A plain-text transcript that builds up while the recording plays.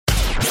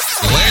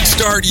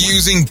start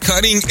using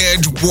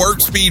cutting-edge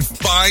warp-speed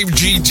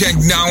 5G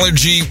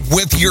technology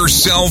with your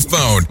cell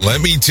phone.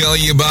 Let me tell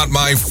you about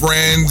my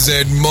friends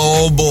at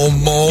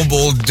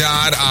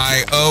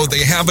MobileMobile.io.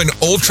 They have an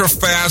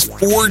ultra-fast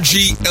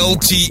 4G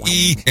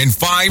LTE and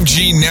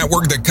 5G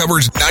network that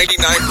covers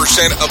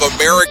 99% of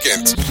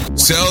Americans.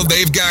 So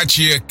they've got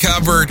you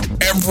covered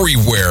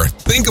everywhere.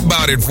 Think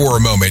about it for a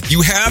moment.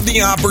 You have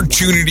the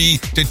opportunity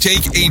to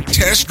take a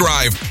test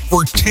drive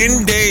for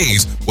 10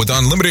 days with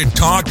unlimited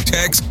talk,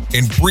 text,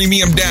 and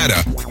premium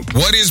data.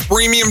 What is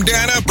premium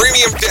data?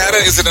 Premium data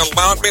is an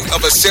allotment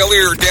of a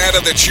cellular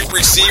data that you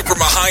receive from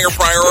a higher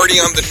priority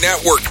on the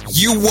network.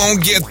 You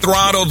won't get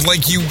throttled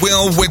like you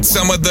will with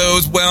some of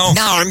those,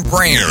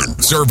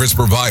 non-brand service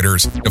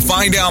providers. To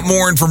find out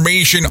more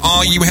information,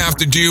 all you have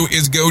to do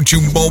is go to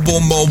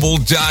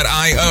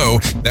MobileMobile.io.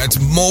 That's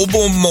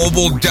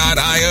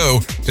MobileMobile.io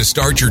to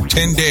start your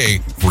 10-day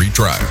free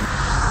trial.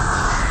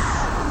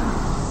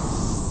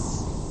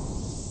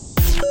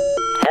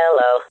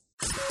 Hello.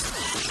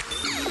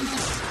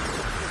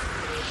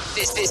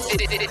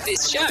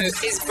 This show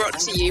is brought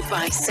to you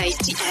by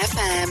Safety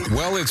FM.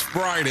 Well, it's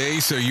Friday,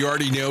 so you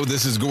already know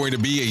this is going to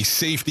be a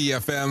Safety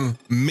FM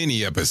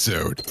mini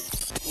episode.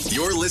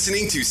 You're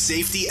listening to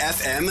Safety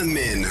FM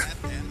Min.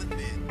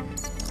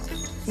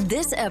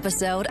 This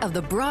episode of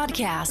the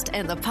broadcast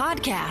and the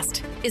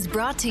podcast is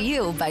brought to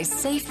you by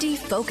Safety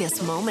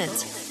Focus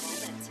Moment.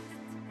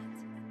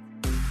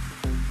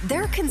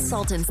 They're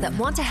consultants that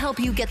want to help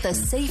you get the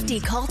safety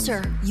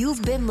culture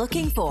you've been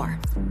looking for.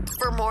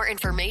 For more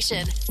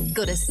information,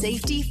 go to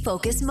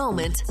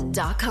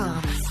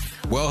safetyfocusmoment.com.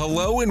 Well,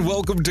 hello and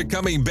welcome to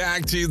coming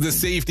back to the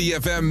Safety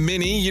FM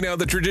Mini. You know,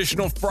 the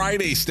traditional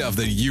Friday stuff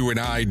that you and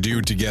I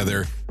do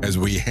together as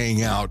we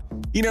hang out.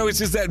 You know, it's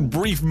just that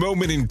brief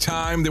moment in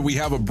time that we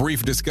have a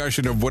brief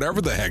discussion of whatever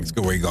the heck's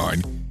going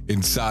on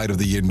inside of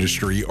the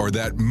industry, or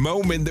that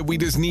moment that we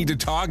just need to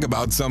talk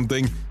about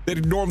something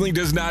that normally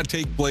does not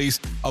take place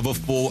of a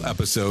full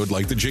episode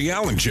like the Jay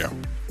Allen Show.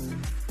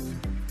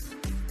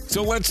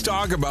 So let's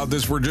talk about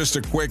this for just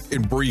a quick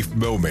and brief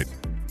moment.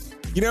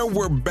 You know,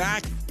 we're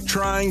back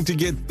trying to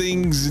get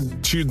things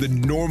to the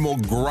normal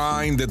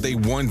grind that they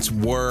once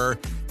were.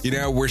 You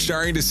know, we're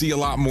starting to see a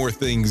lot more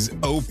things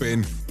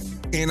open.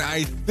 And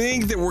I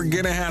think that we're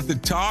going to have to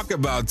talk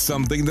about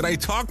something that I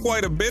talk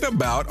quite a bit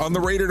about on the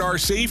Rated R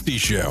Safety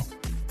Show.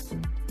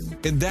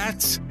 And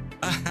that's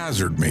a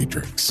hazard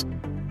matrix.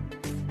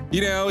 You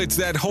know, it's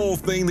that whole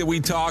thing that we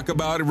talk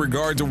about in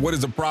regards to what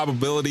is the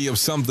probability of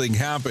something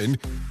happen.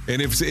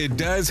 And if it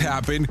does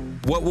happen,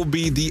 what will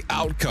be the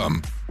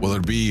outcome? Will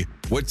it be,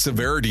 what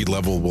severity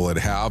level will it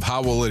have?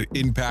 How will it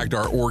impact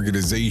our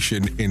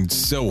organization, and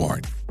so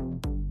on?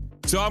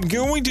 So I'm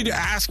going to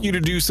ask you to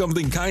do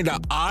something kind of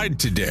odd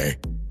today.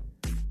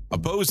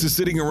 Opposed to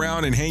sitting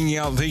around and hanging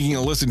out, taking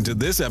a listen to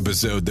this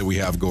episode that we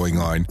have going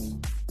on,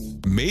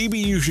 maybe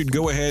you should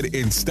go ahead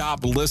and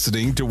stop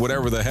listening to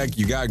whatever the heck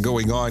you got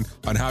going on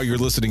how you're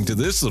listening to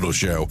this little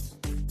show.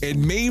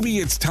 And maybe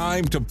it's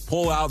time to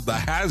pull out the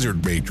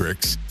hazard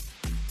matrix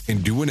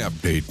and do an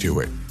update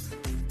to it.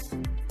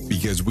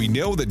 Because we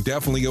know that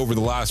definitely over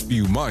the last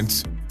few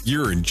months,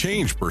 year and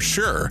change for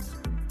sure,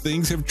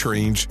 things have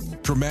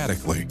changed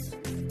dramatically.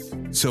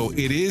 So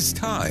it is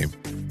time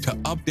to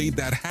update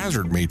that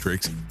hazard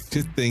matrix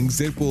to things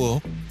that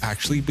will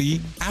actually be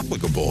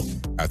applicable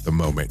at the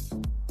moment.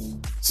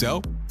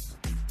 So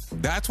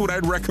that's what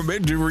I'd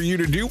recommend for you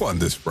to do on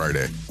this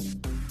Friday.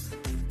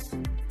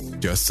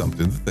 Just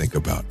something to think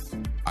about.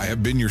 I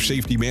have been your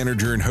safety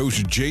manager and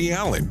host, Jay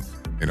Allen.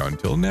 And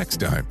until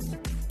next time,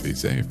 be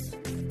safe.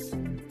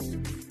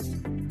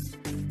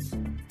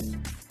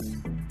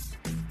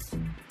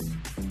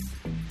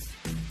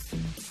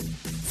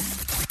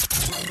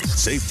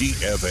 Safety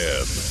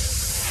FM.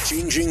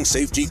 Changing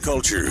safety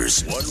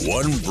cultures.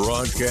 One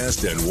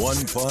broadcast and one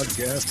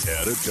podcast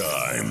at a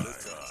time.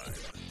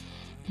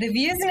 The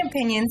views and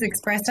opinions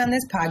expressed on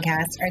this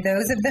podcast are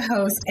those of the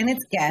host and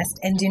its guest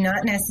and do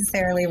not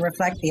necessarily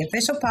reflect the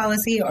official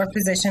policy or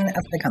position of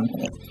the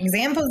company.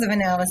 Examples of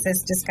analysis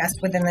discussed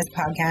within this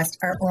podcast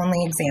are only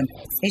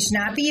examples. They should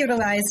not be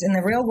utilized in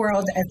the real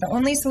world as the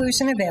only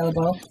solution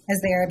available, as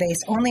they are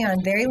based only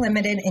on very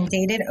limited and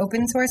dated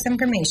open source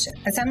information.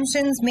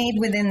 Assumptions made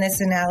within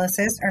this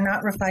analysis are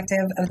not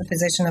reflective of the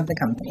position of the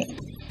company.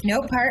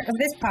 No part of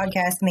this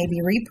podcast may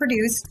be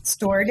reproduced,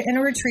 stored in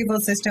a retrieval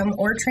system,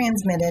 or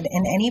transmitted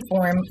in any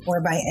form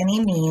or by any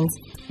means,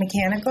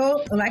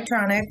 mechanical,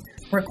 electronic,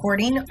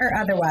 recording, or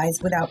otherwise,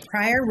 without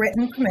prior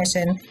written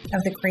permission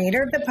of the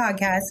creator of the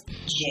podcast,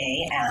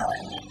 Jay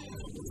Allen.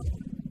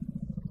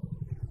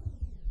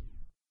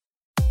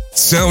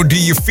 So do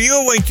you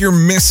feel like you're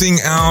missing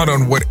out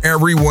on what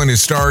everyone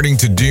is starting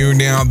to do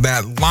now,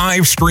 that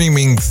live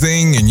streaming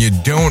thing, and you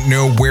don't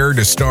know where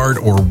to start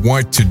or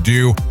what to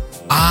do?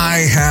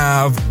 I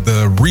have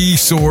the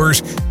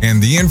resource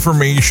and the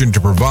information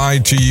to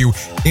provide to you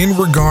in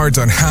regards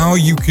on how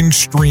you can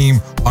stream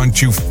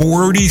onto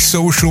 40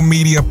 social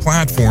media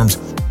platforms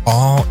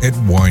all at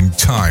one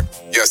time.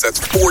 Yes, that's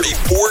 40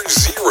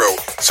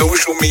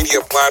 social media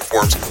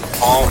platforms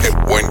all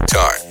at one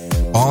time.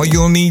 All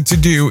you'll need to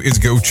do is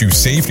go to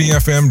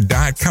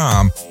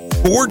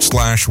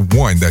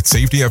safetyfm.com/one. That's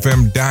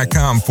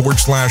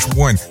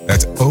safetyfm.com/one.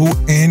 That's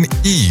ONE.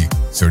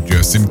 So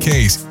just in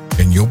case,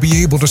 and you'll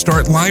be able to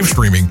start live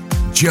streaming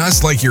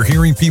just like you're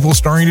hearing people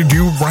starting to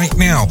do right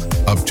now,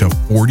 up to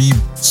 40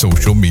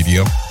 social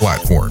media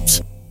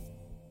platforms.